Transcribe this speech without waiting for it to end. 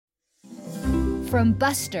From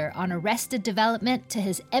Buster on Arrested Development to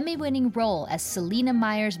his Emmy-winning role as Selina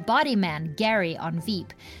Meyer's body man Gary on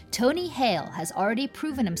Veep, Tony Hale has already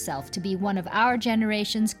proven himself to be one of our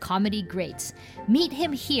generation's comedy greats. Meet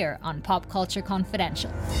him here on Pop Culture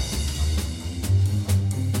Confidential.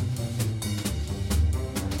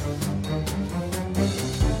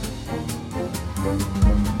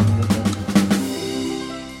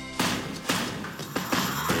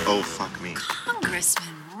 Oh, fuck me.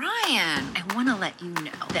 Congressman Ryan, I want to let you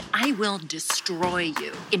know that I will destroy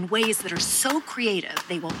you in ways that are so creative,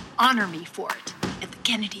 they will honor me for it at the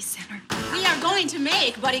Kennedy Center. We are going to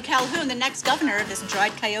make Buddy Calhoun the next governor of this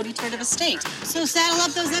dried coyote turd of a state. So saddle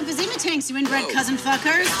up those emphysema tanks, you inbred cousin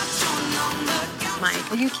fuckers.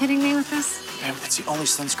 Mike, are you kidding me with this? Ma'am, it's the only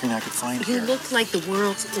sunscreen I could find You here. look like the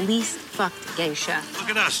world's least fucked geisha. Look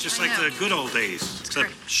at us, just like the good old days,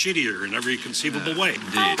 except shittier in every conceivable way.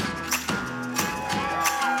 Indeed.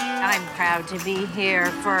 I'm proud to be here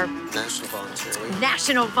for National Volunteer Week.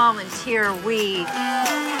 National Volunteer Week.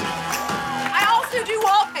 I also do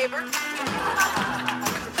wallpaper.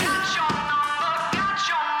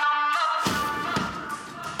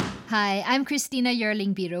 Hi, I'm Christina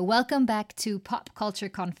Yerling-Biro. Welcome back to Pop Culture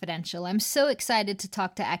Confidential. I'm so excited to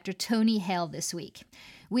talk to actor Tony Hale this week.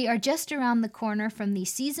 We are just around the corner from the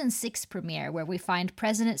Season 6 premiere, where we find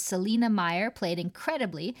President Selina Meyer, played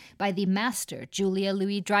incredibly by the master Julia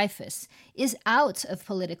Louis-Dreyfus, is out of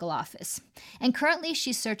political office. And currently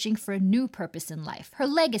she's searching for a new purpose in life, her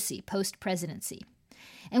legacy post-presidency.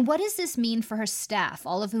 And what does this mean for her staff,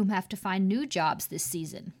 all of whom have to find new jobs this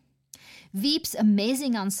season? Veep's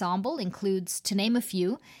amazing ensemble includes, to name a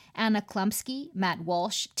few, Anna Klumsky, Matt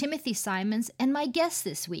Walsh, Timothy Simons, and my guest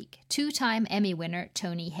this week, two-time Emmy winner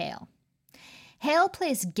Tony Hale. Hale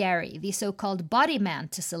plays Gary, the so-called body man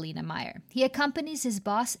to Selina Meyer. He accompanies his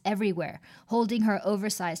boss everywhere, holding her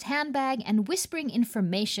oversized handbag and whispering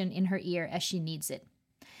information in her ear as she needs it.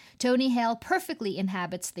 Tony Hale perfectly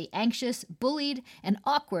inhabits the anxious, bullied, and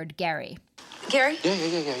awkward Gary. Gary?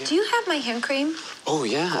 Yeah. Do you have my hand cream? Oh,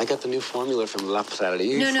 yeah, I got the new formula from La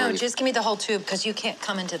Praterie. No, just give me the whole tube, because you can't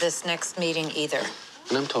come into this next meeting either.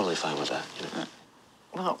 And I'm totally fine with that, you know.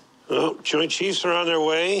 Well, Well, Joint Chiefs are on their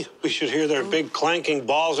way. We should hear their big clanking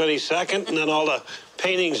balls any second, and then all the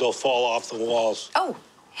paintings will fall off the walls. oh,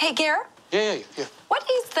 hey, Gary, Yeah. what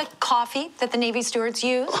is the coffee that the Navy stewards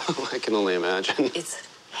use? I can only imagine. It's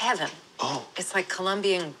heaven. Oh. It's like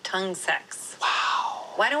Colombian tongue sex.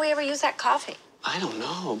 Wow. Why don't we ever use that coffee? I don't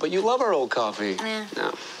know, but you love our old coffee.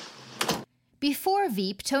 No. Before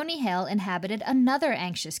Veep, Tony Hale inhabited another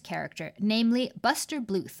anxious character, namely Buster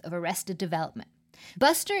Bluth of Arrested Development.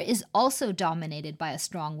 Buster is also dominated by a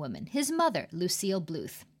strong woman, his mother, Lucille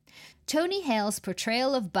Bluth. Tony Hale's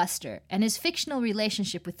portrayal of Buster and his fictional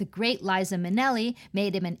relationship with the great Liza Minnelli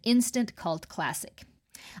made him an instant cult classic.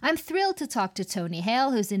 I'm thrilled to talk to Tony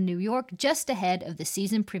Hale, who's in New York just ahead of the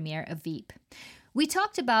season premiere of Veep. We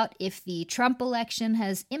talked about if the Trump election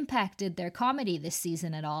has impacted their comedy this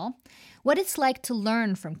season at all, what it's like to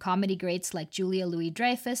learn from comedy greats like Julia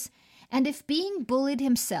Louis-Dreyfus, and if being bullied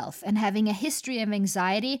himself and having a history of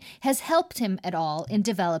anxiety has helped him at all in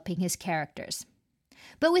developing his characters.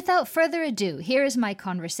 But without further ado, here is my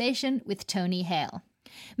conversation with Tony Hale.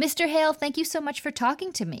 Mr. Hale, thank you so much for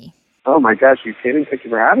talking to me. Oh my gosh, you kidding? Thank you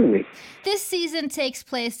for having me. This season takes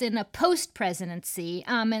place in a post-presidency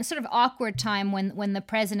and sort of awkward time when the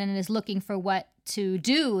president is looking for what to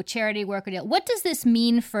do, charity work or deal. What does this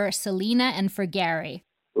mean for Selina and for Gary?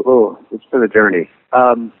 Oh, it's been a journey.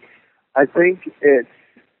 I think it's,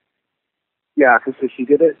 so she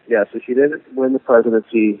did it. Yeah, so she did win the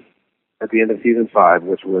presidency at the end of season 5,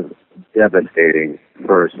 which was devastating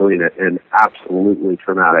for Selina and absolutely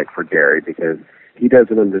traumatic for Gary because he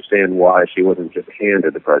doesn't understand why she wasn't just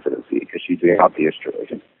handed the presidency because she's the obvious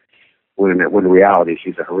choice. When in reality,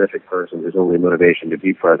 she's a horrific person whose only motivation to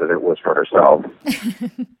be president was for herself.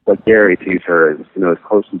 But Gary sees her as, as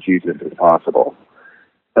close to Jesus as possible.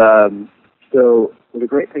 So the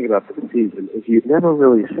great thing about this season is you've never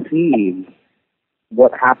really seen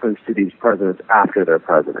what happens to these presidents after they're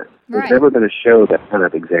president. Right. There's never been a show that kind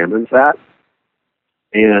of examines that.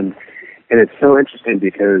 And it's so interesting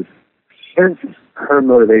because since her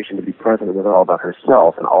motivation to be president was all about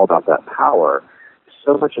herself and all about that power,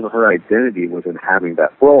 so much of her identity was in having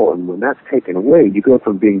that role. And when that's taken away, you go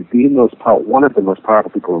from being one of the most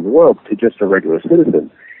powerful people in the world to just a regular citizen.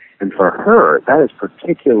 And for her, that is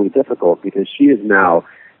particularly difficult because she is now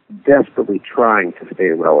desperately trying to stay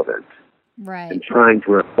relevant. Right. And trying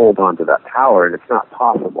to hold on to that power, and it's not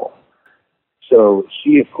possible. So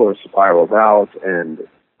she, of course, spirals out, and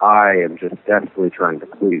I am just desperately trying to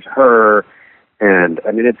please her. And,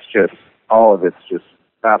 I mean, it's just all of it's just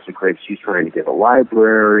absolutely crazy. She's trying to get a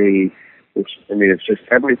library, which, I mean, it's just,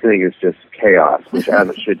 everything is just chaos, which as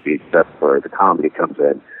it should be, except for the comedy comes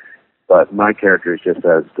in. But my character is just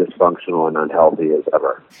as dysfunctional and unhealthy as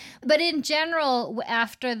ever. But in general,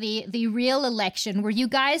 after the real election, were you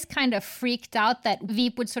guys kind of freaked out that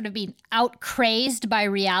Veep would sort of be out-crazed by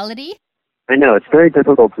reality? I know, it's very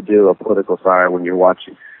difficult to do a political satire when you're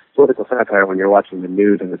watching the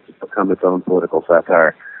news and it's become its own political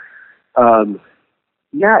satire.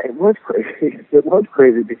 Yeah, it was crazy. It was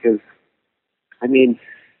crazy because, I mean,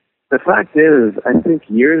 the fact is, I think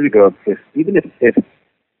years ago, if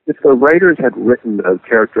the writers had written a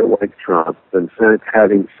character like Trump and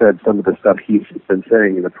having said some of the stuff he's been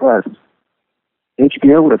saying in the press,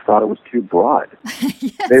 HBO would have thought it was too broad.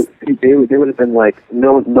 Yes. They would have been like,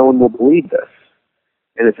 no one will believe this.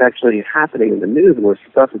 And it's actually happening in the news where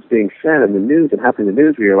stuff is being said in the news and happening in the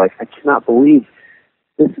news where you're like, I cannot believe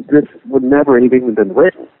this would never have even been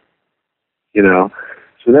written. You know?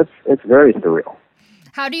 So it's very surreal.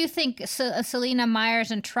 How do you think Selena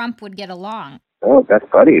Myers and Trump would get along? Oh, that's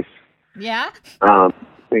buddies. Yeah? I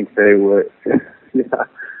think they would. Yeah,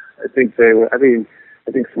 I think they would. I mean,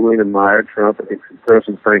 I think Selena Meyer, Trump, I think throw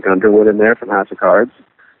some Frank Underwood in there from House of Cards.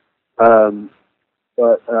 Yeah,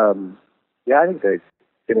 I think they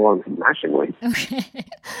get along smashingly. Okay.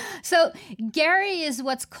 So Gary is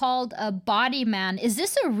what's called a body man. Is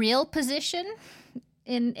this a real position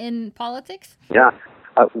in politics? Yeah.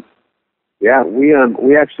 Yeah, we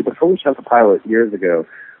actually, before we shot the pilot years ago,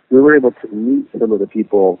 we were able to meet some of the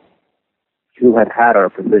people who had our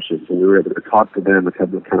positions, and we were able to talk to them and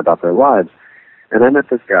kind of about their lives. And I met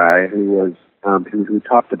this guy who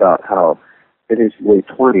talked about how in his late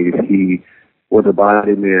 20s he was a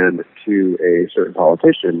body man to a certain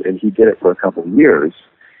politician, and he did it for a couple of years,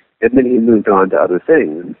 and then he moved on to other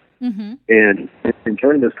things. Mm-hmm. And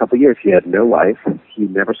during those couple of years, he had no life. He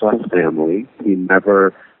never saw his family. He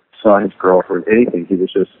never saw his girlfriend, anything. He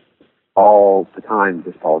was just all the time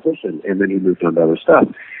this politician, and then he moved on to other stuff.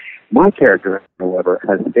 My character, however,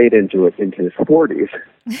 has stayed into his 40s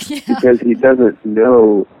because he doesn't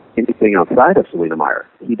know anything outside of Selena Meyer.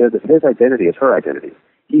 His identity is her identity.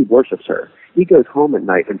 He worships her. He goes home at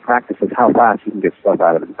night and practices how fast he can get stuff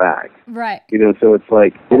out of his bag. Right. You know, so it's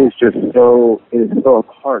like, it is so a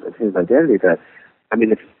part of his identity that, I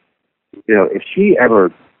mean, if she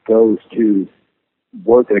ever goes to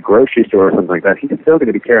work at a grocery store or something like that, he's still going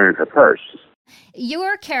to be carrying her purse.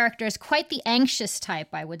 Your character is quite the anxious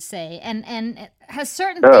type, I would say, and has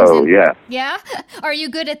certain things. Oh, yeah. Yeah? Are you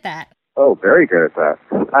good at that? Oh, very good at that.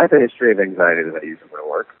 I have a history of anxiety that I use in my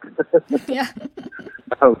work. Yeah.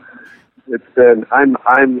 It's been I'm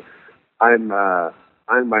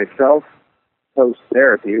myself post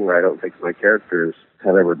therapy, where I don't think my characters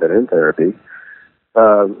have ever been in therapy.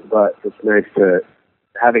 But it's nice to,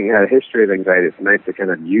 having had a history of anxiety, it's nice to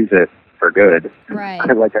kind of use it for good. Right.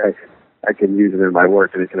 I can use it in my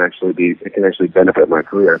work, and it can actually benefit my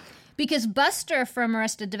career. Because Buster from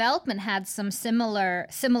Arrested Development had some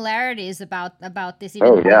similarities about this. Even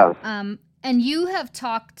oh, yeah. And you have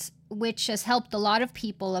talked, which has helped a lot of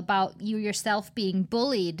people, about you yourself being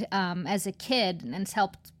bullied as a kid, and it's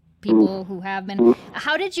helped people who have been.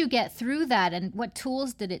 How did you get through that, and what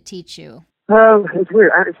tools did it teach you? It's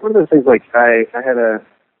weird. It's one of those things. Like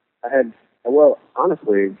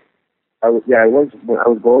honestly, I was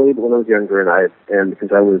bullied when I was younger, and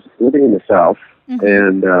because I was living in the South,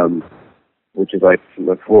 and which is like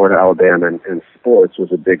Florida, Alabama, and sports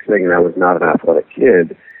was a big thing, and I was not an athletic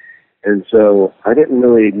kid, and so I didn't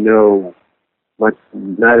really know much.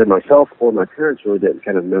 Neither myself or my parents really didn't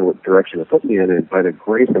kind of know what direction to put me in. And by the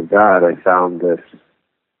grace of God,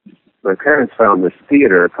 my parents found this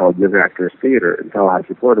theater called Young Actors Theater in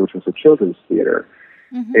Tallahassee, Florida, which was a children's theater,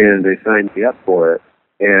 and they signed me up for it.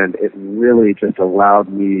 And it really just allowed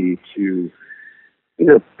me to,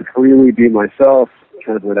 freely be myself,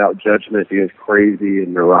 kind of without judgment, be as crazy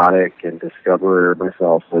and neurotic, and discover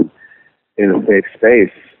myself in a safe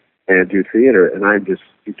space and do theater. And I'm just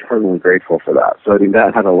eternally grateful for that. So, I mean,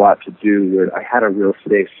 that had a lot to do with, I had a real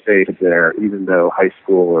safe space there, even though high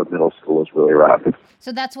school or middle school was really rough.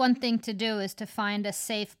 So that's one thing to do, is to find a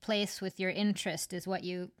safe place with your interest, is what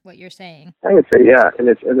you're saying. I would say, yeah. And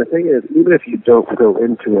the thing is, even if you don't go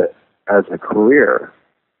into it as a career,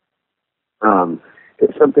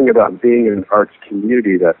 it's something about being in an arts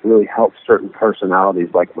community that really helps certain personalities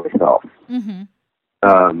like myself. Mm-hmm.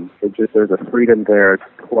 There's a freedom there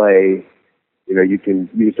to play. You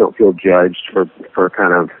just don't feel judged for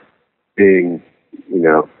kind of being,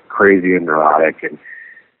 crazy and neurotic, and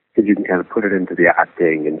because you can kind of put it into the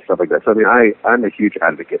acting and stuff like that. So, I mean, I'm a huge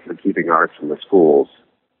advocate for keeping arts in the schools.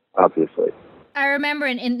 obviously. I remember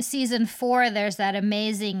in season 4, there's that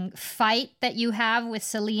amazing fight that you have with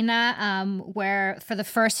Selena, where for the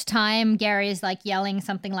first time, Gary's like yelling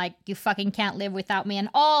something like, "You fucking can't live without me." And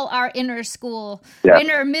all our inner middle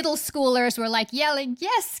schoolers were like yelling,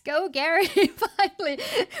 "Yes, go Gary." Finally.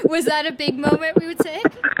 Was that a big moment, we would say?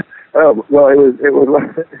 Oh, well,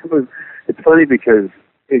 it's funny because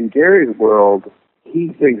in Gary's world,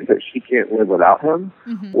 he thinks that she can't live without him,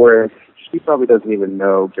 whereas she probably doesn't even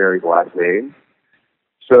know Gary's last name.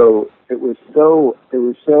 So it was so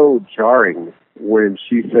jarring when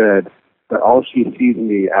she said that all she sees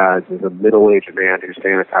me as is a middle-aged man who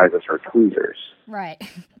sanitizes her tweezers. Right.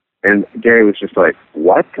 And Gary was just like,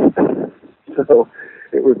 "What?" So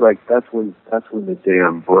it was like that's when the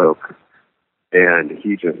dam broke, and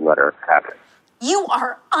he just let her have it. You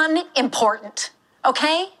are unimportant,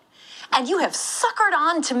 okay? And you have suckered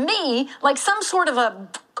on to me like some sort of a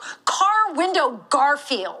car window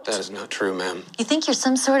Garfield. That is not true, ma'am. You think you're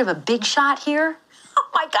some sort of a big shot here? Oh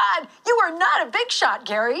my God, you are not a big shot,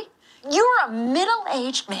 Gary. You're a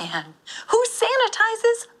middle-aged man who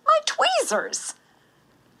sanitizes my tweezers.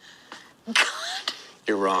 God.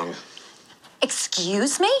 You're wrong.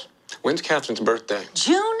 Excuse me? When's Catherine's birthday?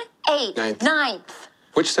 June 8th. 9th.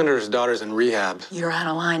 Which senator's daughter's in rehab? You're out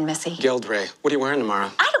of line, Missy. Geldray. What are you wearing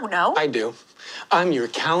tomorrow? I don't know. I do. I'm your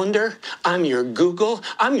calendar. I'm your Google.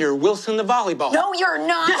 I'm your Wilson the volleyball. No, you're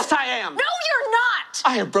not. Yes, I am. No, you're not.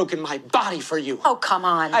 I have broken my body for you. Oh, come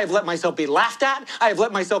on. I have let myself be laughed at. I have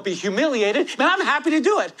let myself be humiliated, and I'm happy to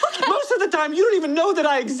do it. Okay. Most of the time, you don't even know that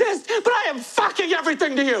I exist, but I am fucking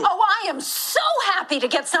everything to you. Oh, I am so happy to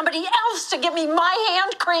get somebody else to give me my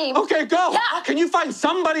hand cream. Okay, go. Yeah. Can you find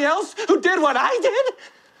somebody else who did what I did?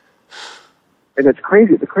 And it's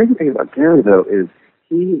crazy. The crazy thing about Gary, though, is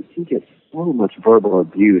he gets so much verbal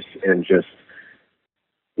abuse and just,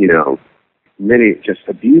 just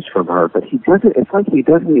abuse from her, but he doesn't, it's like he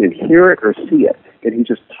doesn't even hear it or see it, and he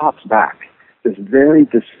just pops back. This very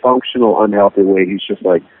dysfunctional, unhealthy way, he's just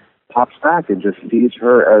like, pops back and just sees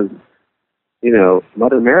her as,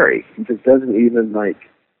 Mother Mary. He just doesn't even,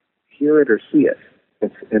 hear it or see it.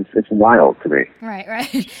 It's wild to me.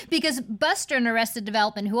 Right. Because Buster in Arrested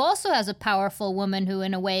Development, who also has a powerful woman who,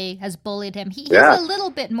 in a way, has bullied him, he's a little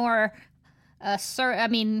bit more. He's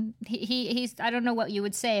I don't know what you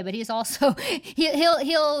would say, but he's also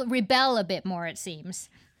he'll rebel a bit more, it seems.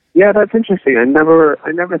 Yeah, that's interesting. I never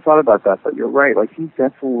thought about that, but you're right. He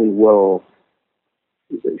definitely will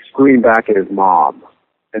scream back at his mom.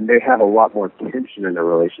 And they have a lot more tension in their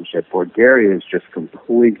relationship, where Gary is just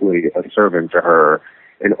completely a servant to her,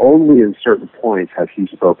 and only in certain points has he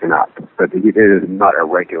spoken up. But it is not a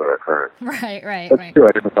regular occurrence. Right. That's true.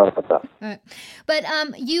 I never thought about that. But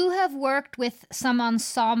you have worked with some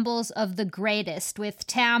ensembles of the greatest, with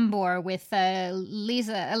Tambor, with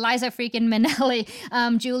Eliza freaking Minnelli,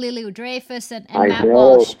 Julie Louis-Dreyfus, and Matt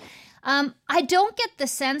Walsh. I don't get the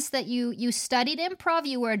sense that you studied improv.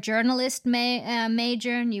 You were a journalist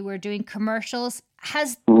major, and you were doing commercials.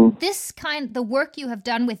 Has the work you have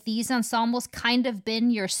done with these ensembles kind of been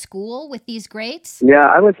your school with these greats?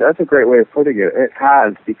 Yeah, that's a great way of putting it. It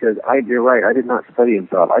has, because you're right. I did not study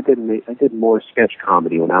improv. I did more sketch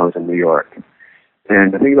comedy when I was in New York.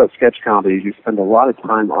 And the thing about sketch comedy is you spend a lot of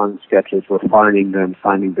time on sketches, refining them,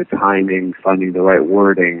 finding the timing, finding the right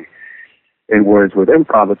wording. And whereas with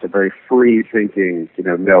improv, it's a very free-thinking,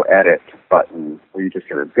 no edit button where you're just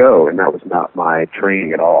going to go, and that was not my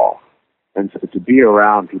training at all. And so to be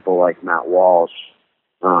around people like Matt Walsh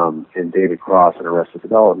and David Cross in Arrested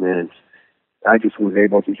Development, I just was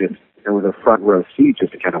able to there was a front row seat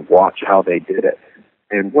just to kind of watch how they did it.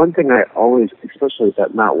 And one thing I always, especially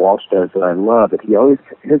that Matt Walsh does that I love, that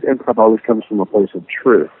his improv always comes from a place of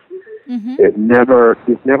truth. Mm-hmm.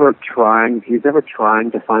 He's never trying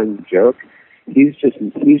to find the joke. He's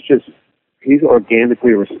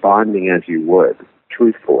organically responding as you would,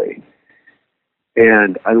 truthfully.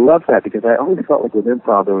 And I love that, because I always felt like with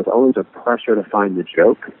improv there was always a pressure to find the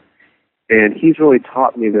joke. And he's really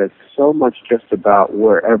taught me that it's so much just about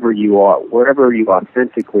wherever you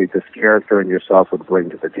authentically this character and yourself would bring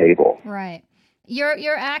to the table. Right.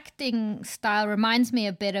 Your acting style reminds me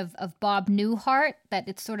a bit of Bob Newhart, that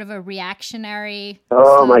it's sort of a reactionary...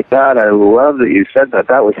 Oh, my God, I love that you said that.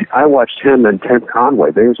 I watched him and Ted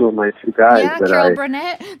Conway. Those were my two guys Carol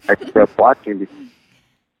Burnett. I grew up watching.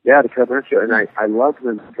 Yeah, the Carol Burnett show. And I loved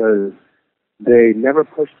them because they never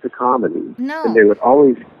pushed the comedy. No. And they would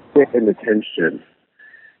always sit in the tension.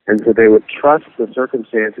 And so they would trust the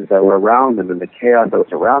circumstances that were around them and the chaos that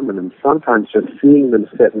was around them. And sometimes just seeing them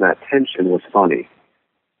sit in that tension was funny,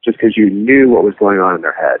 just because you knew what was going on in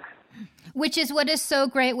their head. Which is what is so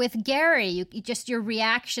great with Gary. Just your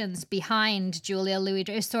reactions behind Julia Louis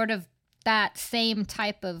is sort of that same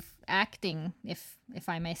type of acting, if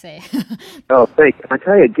I may say. Oh, thanks. I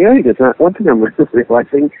tell you, Gary does not. One thing I'm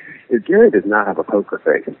realizing is Gary does not have a poker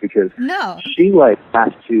face because she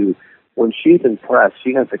has to. When she's impressed,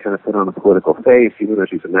 she has to kind of put on a political face, even though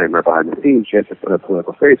she's a nightmare behind the scenes. She has to put a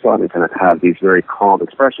political face on and kind of have these very calm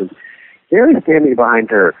expressions. Gary's standing behind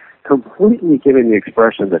her, completely giving the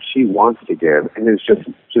expression that she wants to give, and is just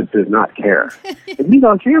does not care. And he's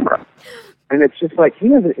on camera, and it's just like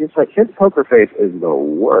it's like his poker face is the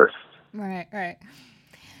worst. Right.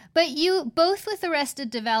 But you, both with Arrested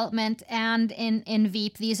Development and in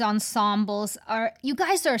Veep, these ensembles, you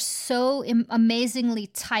guys are so amazingly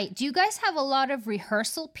tight. Do you guys have a lot of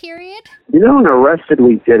rehearsal period? In Arrested,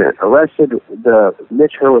 we didn't. Arrested,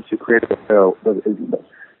 Mitch Hurwitz, who created the show,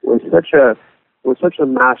 was such a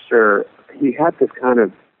master. He had this kind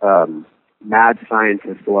of mad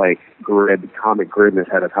scientist-like comic grid in his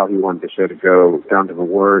head of how he wanted the show to go down to the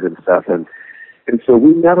word and stuff. And so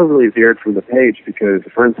we never really veered from the page because,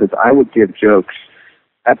 for instance, I would give jokes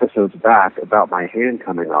episodes back about my hand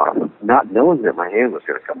coming off, not knowing that my hand was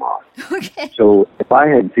going to come off. Okay. So if I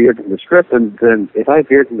had veered from the script, then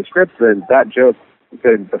that joke,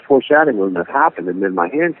 the foreshadowing wouldn't have happened, and then my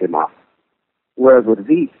hand came off. Whereas with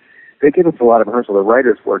Veep, they give us a lot of rehearsal. The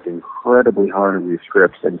writers work incredibly hard on these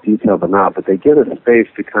scripts and detail them out, but they give us space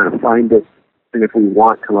to kind of find it, and if we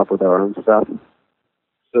want, come up with our own stuff.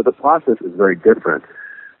 So the process is very different.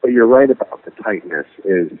 But you're right about the tightness.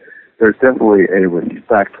 There's definitely a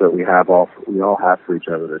respect that we all have for each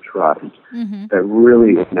other, to trust, that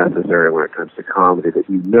really is necessary when it comes to comedy, that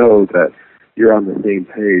you know that you're on the same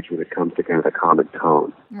page when it comes to kind of the comic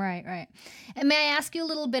tone. Right. And may I ask you a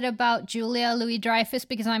little bit about Julia Louis-Dreyfus?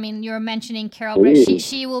 Because, you were mentioning Carol, but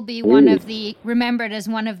she will be remembered as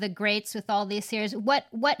one of the greats with all these series. What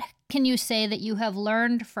can you say that you have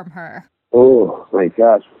learned from her? Oh, my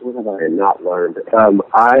gosh, what have I not learned?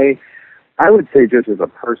 I would say just as a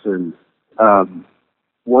person,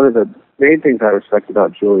 one of the main things I respect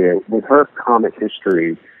about Julia, with her comic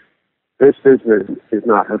history, this business is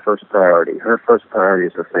not her first priority. Her first priority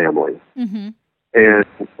is her family. Mm-hmm. And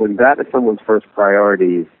when that is someone's first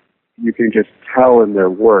priority, you can just tell in their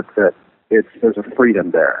work that there's a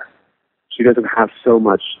freedom there. She doesn't have so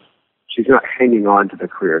much, she's not hanging on to the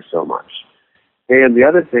career so much. And the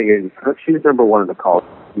other thing is, she's number one in the call.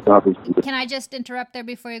 Can I just interrupt there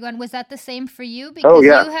before you go on? Was that the same for you? Because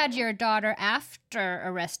you had your daughter after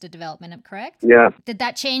Arrested Development, correct? Yeah. Did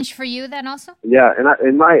that change for you then also? Yeah,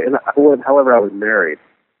 however, I was married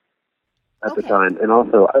at the time, and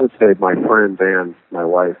also I would say my friends and my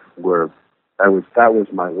wife that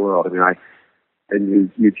was my world.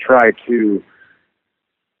 You try to,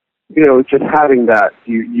 just having that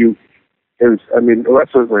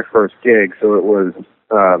Arrested was my first gig, so it was,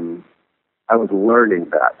 I was learning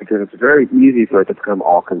that because it's very easy for it to become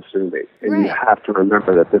all-consuming. And you have to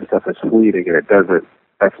remember that this stuff is fleeting and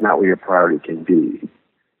that's not what your priority can be.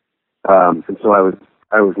 And so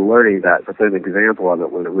I was learning that, but then an example of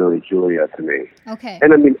it was really Julia to me. Okay.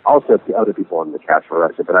 And also the other people on the cast were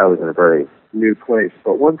Arrested, but I was in a very new place.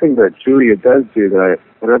 But one thing that Julia does do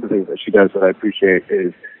another thing that she does that I appreciate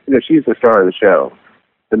is, she's the star of the show.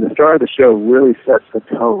 And the star of the show really sets the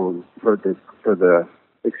tone for the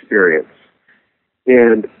experience.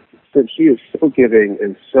 And since she is so giving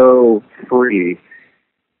and so free,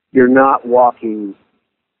 you're not walking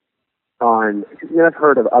on. I've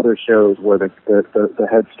heard of other shows where the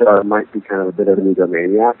head star might be kind of a bit of an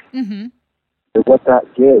egomaniac. Mm-hmm. And what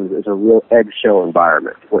that gives is a real eggshell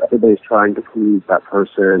environment where everybody's trying to please that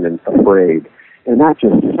person and afraid. And that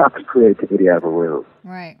just sucks creativity out of a room.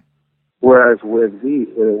 Right. Whereas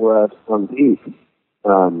on Veep,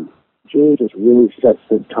 Julie just really sets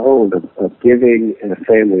the tone of giving in a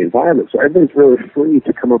family environment. So everybody's really free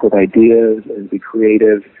to come up with ideas and be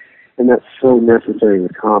creative, and that's so necessary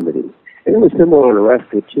with comedy. And it was similar on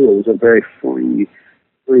Arrested, too. It was a very free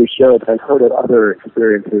show, but I've heard of other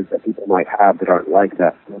experiences that people might have that aren't like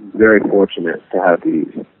that. I'm very fortunate to have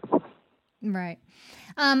these. Right.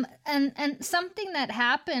 And something that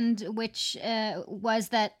happened, which was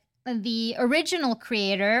that the original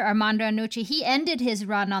creator, Armando Iannucci, he ended his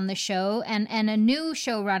run on the show, and a new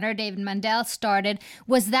showrunner, David Mandel, started.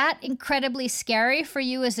 Was that incredibly scary for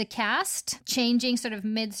you as a cast, changing sort of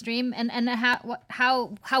midstream? And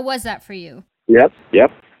how was that for you? Yep.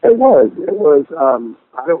 It was.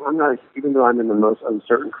 I'm not, even though I'm in the most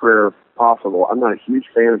uncertain career possible, I'm not a huge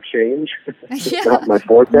fan of change. It's not my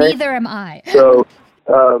forte. Neither am I. So,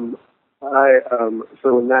 so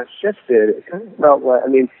when that shifted, it kind of felt like,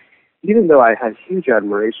 even though I had huge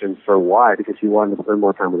admiration for why, because he wanted to spend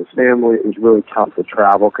more time with his family, it was really tough to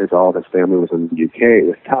travel because all of his family was in the UK. It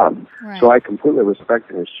was tough. Right. So I completely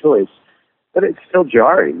respected his choice. But it's still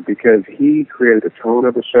jarring because he created the tone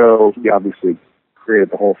of the show. He obviously created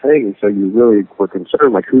the whole thing. And so you really were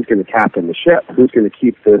concerned, like, who's going to captain the ship? Who's going to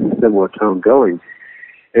keep this similar tone going?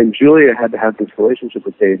 And Julia had to have this relationship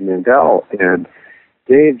with Dave Mandel, and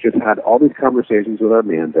Dave just had all these conversations with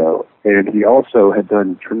Armando, and he also had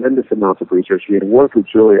done tremendous amounts of research. He had worked with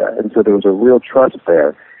Julia, and so there was a real trust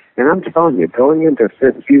there. And I'm telling you, going into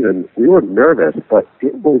fifth season, we were nervous, but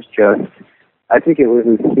it was just, I think it was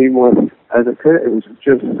as seamless as it could. It was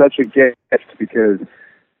just such a gift because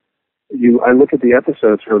I look at the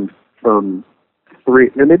episodes from 3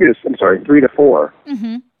 to 4.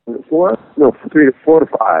 Mm-hmm. 4? No, 4 to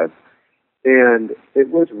 5. And it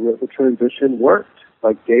was the transition worked.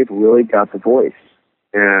 Like, Dave really got the voice.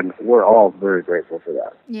 And we're all very grateful for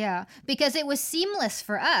that. Yeah, because it was seamless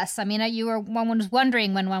for us. I mean, one was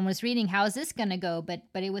wondering when one was reading, how is this going to go? But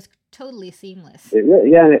it was totally seamless.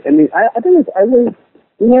 Yeah, I mean, I think I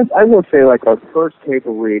will say, like, our first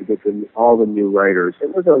table read with all the new writers,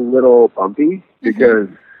 it was a little bumpy because,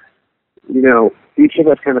 you know, each of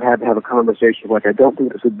us kind of had to have a conversation like, I don't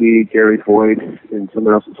think this would be Gary's voice and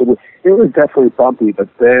someone else. So it was definitely bumpy, but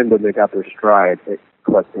then when they got their stride, it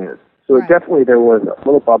clicked in. So Right. there was a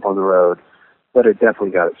little bump on the road, but it definitely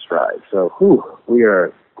got its stride. So we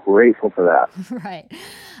are grateful for that. Right.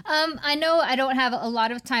 I know I don't have a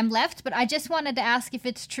lot of time left, but I just wanted to ask if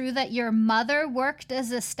it's true that your mother worked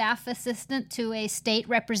as a staff assistant to a state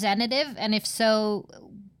representative, and if so,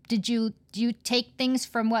 do you take things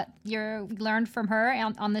from what you learned from her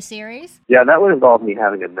on the series? Yeah, that would involve me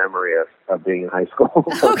having a memory of being in high school.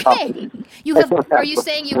 Okay. Are you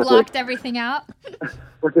saying you blocked everything out?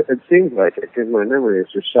 It seems like it because my memory is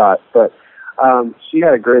just shot. But she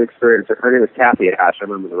had a great experience. Her name is Kathy Ash. I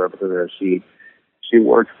remember the representative she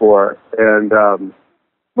worked for. And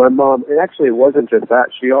my mom, and actually it wasn't just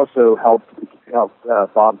that. She also helped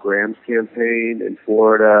Bob Graham's campaign in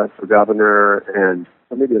Florida for governor and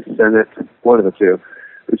maybe the Senate, one of the two.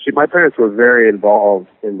 But my parents were very involved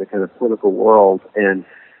in the kind of political world, and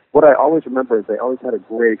what I always remember is they always had a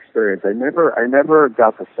great experience. I never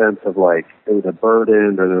got the sense of like it was a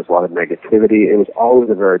burden or there was a lot of negativity. It was always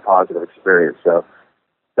a very positive experience. So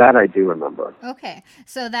that I do remember. Okay,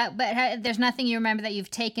 but there's nothing you remember that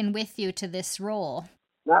you've taken with you to this role.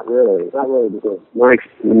 Not really. Because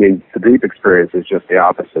the Veep experience is just the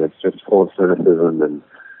opposite. It's just full of cynicism and,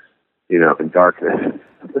 you know, and darkness.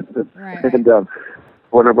 Right. And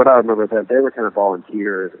what I remember is that they were kind of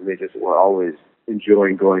volunteers, and they just were always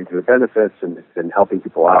enjoying going to the benefits and helping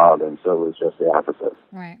people out, and so it was just the opposite.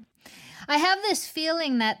 Right. I have this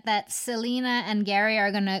feeling that Selena and Gary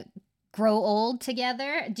are going to grow old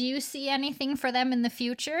together. Do you see anything for them in the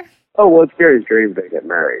future? Oh, well, it's Gary's dream they get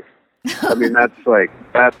married. I mean, that's going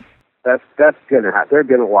to happen. They're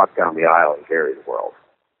going to walk down the aisle in Gary's world.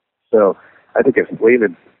 So I think if Selena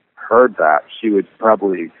heard that, she would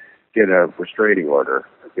probably get a restraining order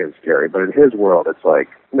against Gary. But in his world, it's like,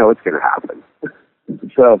 no, it's going to happen.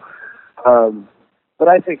 So, but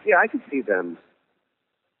I think, I can see them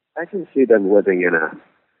living in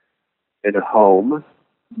a home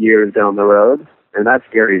years down the road, and that's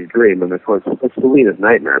Gary's dream. And of course, it's Selena's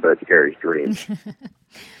nightmare, but it's Gary's dream.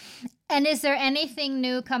 And is there anything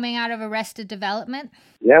new coming out of Arrested Development?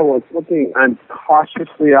 Yeah, well, it's looking. I'm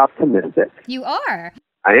cautiously optimistic. You are.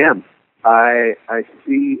 I am. I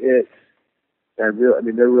see it. They're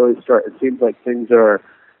really starting. It seems like things are,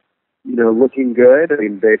 looking good. I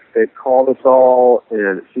mean, they've called us all,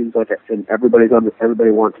 and it seems like everybody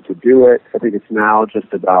wants to do it. I think it's now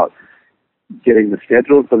just about getting the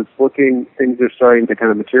schedules, but things are starting to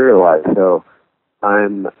kind of materialize. So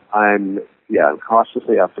I'm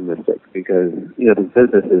cautiously optimistic because, the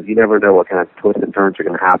business is, you never know what kind of twists and turns are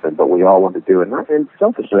going to happen, but we all want to do it. And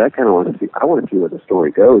selfishly, I want to see where the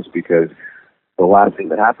story goes, because the last thing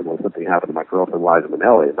that happened was something happened to my girlfriend, Liza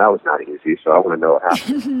Minnelli, and that was not easy, so I want to know what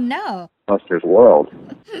happened. No. Buster's world.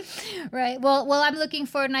 Right. Well, I'm looking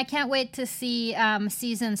forward, and I can't wait to see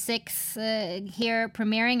season 6 here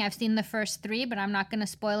premiering. I've seen the first 3, but I'm not going to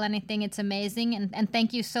spoil anything. It's amazing, and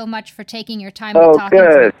thank you so much for taking your time to talk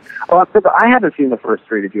to me. Oh, I haven't seen the first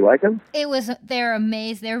 3. Did you like them? They're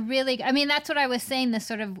amazing. They're really, I mean, that's what I was saying, this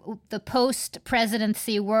sort of the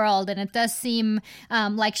post-presidency world, and it does seem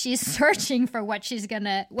like she's searching for what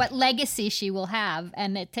legacy she will have,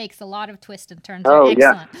 and it takes a lot of twists and turns. Oh,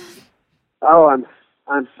 excellent. Yeah. Oh,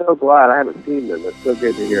 I'm so glad. I haven't seen them. It's so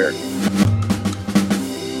good to hear.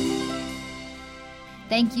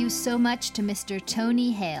 Thank you so much to Mr.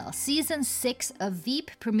 Tony Hale. Season 6 of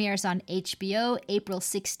Veep premieres on HBO April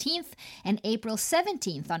 16th and April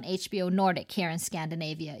 17th on HBO Nordic here in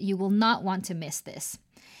Scandinavia. You will not want to miss this.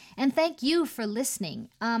 And thank you for listening.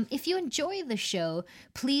 If you enjoy the show,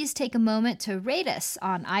 please take a moment to rate us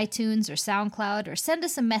on iTunes or SoundCloud, or send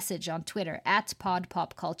us a message on Twitter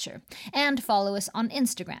 @PodPopCulture, and follow us on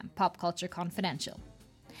Instagram, Pop Culture Confidential.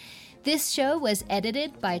 This show was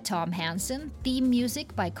edited by Tom Hansen, theme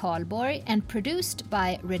music by Carl Borg, and produced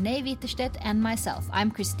by Renee Witterstedt and myself. I'm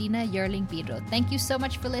Christina Jörling-Bidro. Thank you so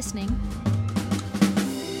much for listening.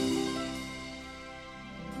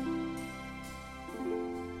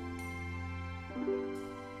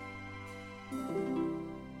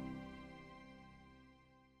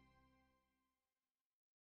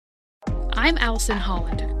 I'm Allison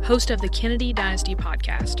Holland, host of the Kennedy Dynasty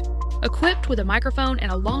podcast. Equipped with a microphone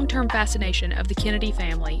and a long-term fascination of the Kennedy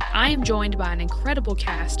family, I am joined by an incredible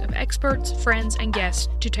cast of experts, friends, and guests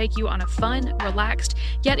to take you on a fun, relaxed,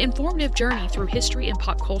 yet informative journey through history and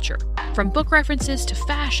pop culture. From book references to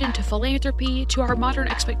fashion to philanthropy to our modern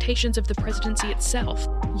expectations of the presidency itself,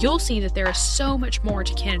 you'll see that there is so much more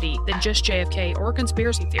to Kennedy than just JFK or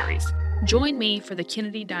conspiracy theories. Join me for the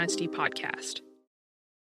Kennedy Dynasty podcast.